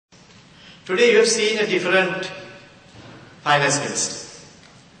Today you have seen a different finance minister.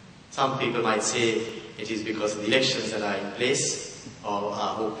 Some people might say it is because of the elections that are in place or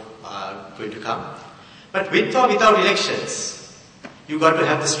I hope are going to come. But with or without elections, you got to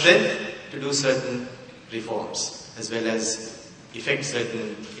have the strength to do certain reforms as well as effect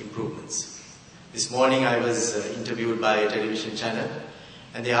certain improvements. This morning I was interviewed by a television channel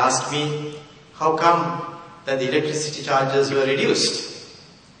and they asked me, how come that the electricity charges were reduced?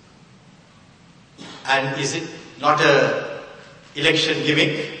 And is it not a election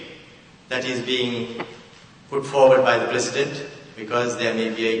gimmick that is being put forward by the president because there may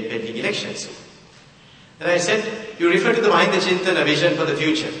be an impending election soon? And I said, you refer to the Mahinda Chintana vision for the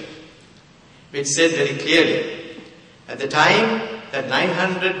future, which said very clearly, at the time that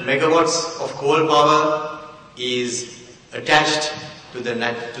 900 megawatts of coal power is attached to the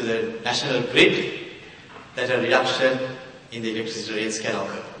national grid, that a reduction in the electricity rates can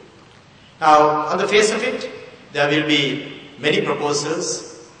occur. Now, on the face of it, there will be many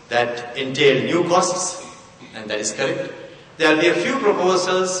proposals that entail new costs, and that is correct. There will be a few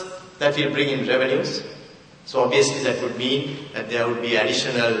proposals that will bring in revenues. So obviously that would mean that there would be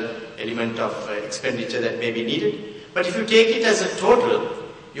additional element of expenditure that may be needed. But if you take it as a total,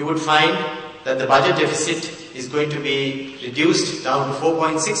 you would find that the budget deficit is going to be reduced down to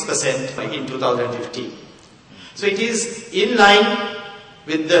 4.6% in 2015. So it is in line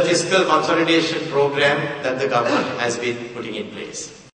with the fiscal consolidation program that the government has been putting in place.